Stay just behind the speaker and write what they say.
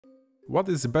What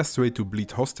is the best way to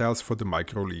bleed hostiles for the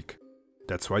Micro League?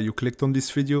 That's why you clicked on this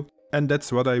video, and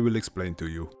that's what I will explain to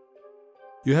you.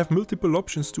 You have multiple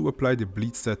options to apply the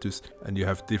bleed status, and you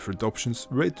have different options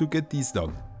where to get these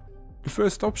done. The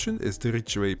first option is the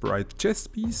Ridgeway Pride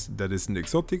chest piece, that is an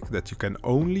exotic that you can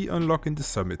only unlock in the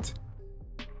summit.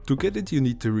 To get it you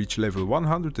need to reach level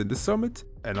 100 in the summit,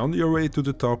 and on your way to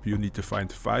the top you need to find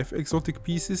 5 exotic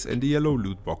pieces in the yellow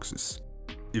loot boxes.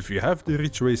 If you have the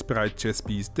Ridgeway Pride chest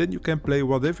piece, then you can play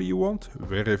whatever you want,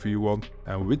 wherever you want,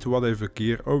 and with whatever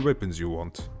gear or weapons you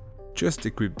want. Just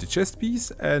equip the chest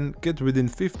piece and get within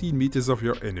 15 meters of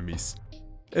your enemies.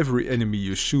 Every enemy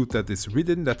you shoot that is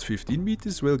within that 15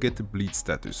 meters will get the bleed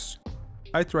status.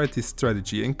 I tried this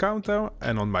strategy in Countdown,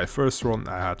 and on my first run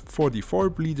I had 44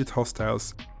 bleeded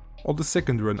hostiles, on the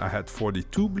second run I had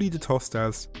 42 bleeded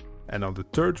hostiles, and on the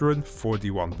third run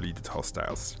 41 bleeded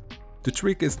hostiles. The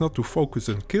trick is not to focus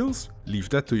on kills, leave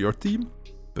that to your team,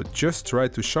 but just try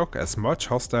to shock as much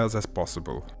hostiles as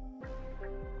possible.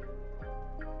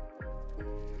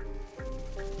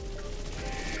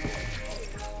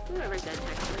 Whoever said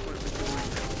tech support was boring.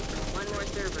 One more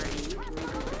server and you can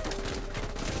rebuild it.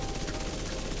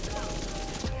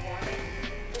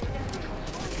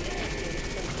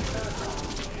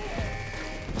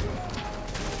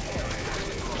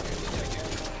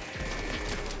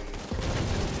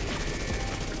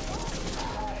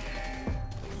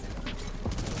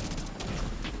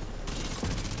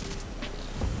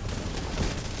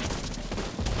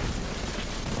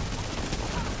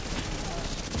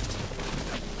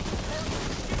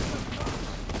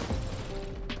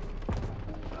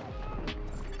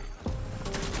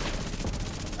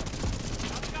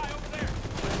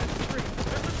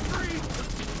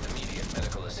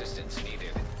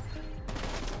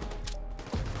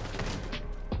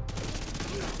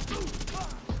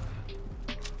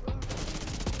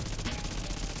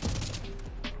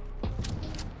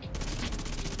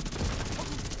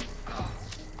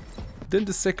 Then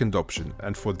the second option,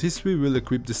 and for this we will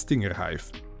equip the Stinger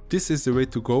Hive. This is the way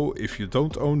to go if you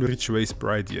don't own Ridgeway's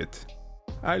Pride yet.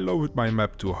 I lowered my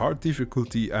map to hard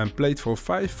difficulty and played for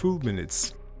 5 full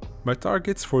minutes. My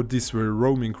targets for this were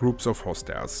roaming groups of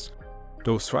hostiles.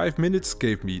 Those 5 minutes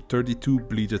gave me 32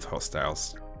 bleeded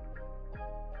hostiles.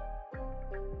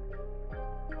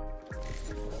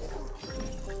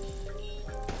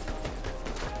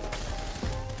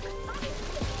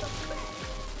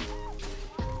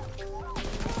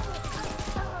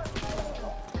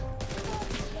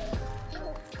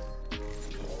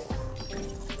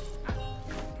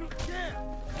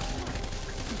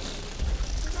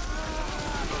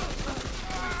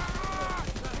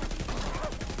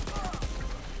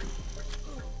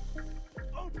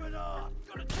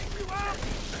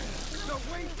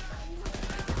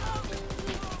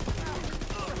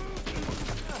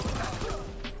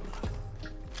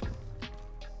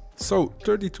 So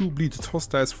 32 bleeded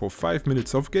hostiles for 5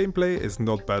 minutes of gameplay is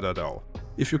not bad at all.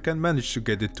 If you can manage to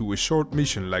get it to a short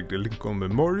mission like the Lincoln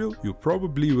Memorial, you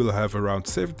probably will have around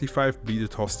 75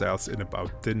 bleeded hostiles in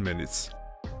about 10 minutes.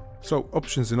 So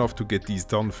options enough to get these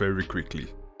done very quickly.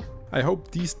 I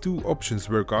hope these 2 options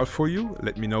work out for you,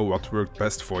 let me know what worked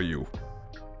best for you.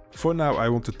 For now I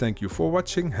want to thank you for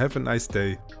watching, have a nice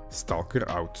day, Stalker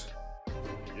out.